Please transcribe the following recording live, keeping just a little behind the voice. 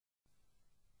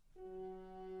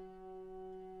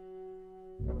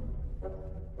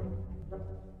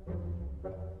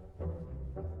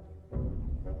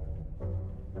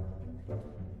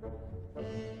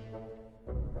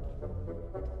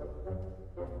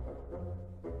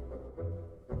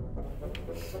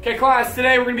Okay class,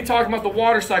 today we're going to be talking about the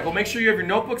water cycle. Make sure you have your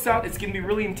notebooks out. It's going to be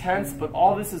really intense, but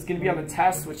all this is going to be on the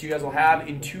test, which you guys will have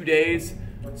in 2 days.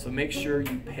 So make sure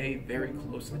you pay very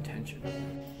close attention.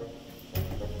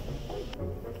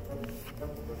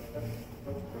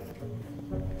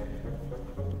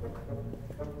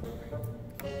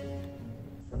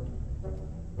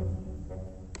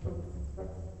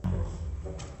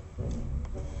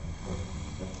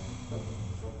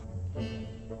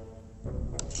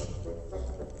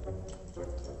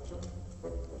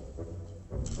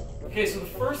 Okay, so the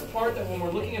first part that when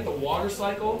we're looking at the water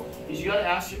cycle is you gotta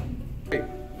ask you. Hey,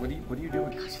 what are you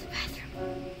doing? Go to the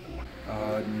bathroom.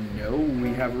 No, we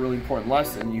have a really important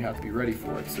lesson. You have to be ready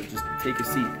for it. So just take a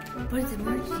seat. But it's an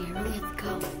emergency. I really have to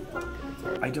go.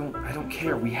 I don't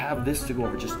care. We have this to go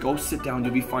over. Just go sit down.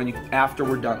 You'll be fine after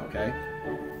we're done, okay?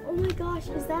 Oh my gosh,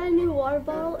 is that a new water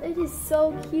bottle? It is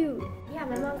so cute. Yeah,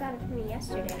 my mom got it for me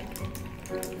yesterday.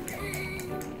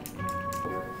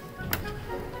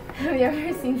 Have you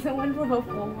ever seen someone fill a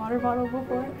full water bottle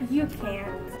before? You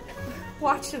can't.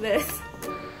 Watch this.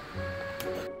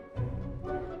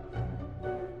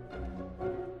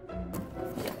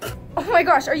 Oh my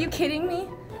gosh, are you kidding me?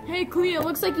 Hey Clea, it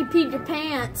looks like you peed your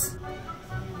pants.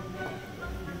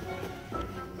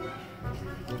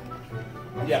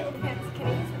 Yeah. Can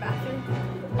I use the bathroom?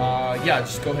 Yeah,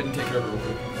 just go ahead and take care of it real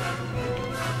quick.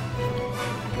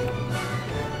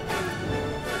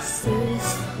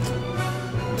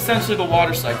 Essentially the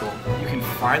water cycle. You can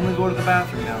finally go to the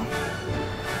bathroom now.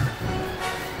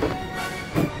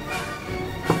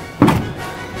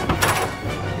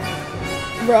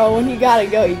 Bro, when you gotta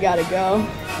go, you gotta go.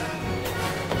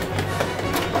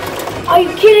 Are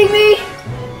you kidding me?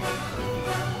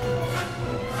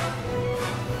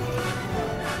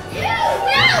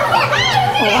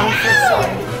 Oh, I'm so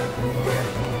sorry.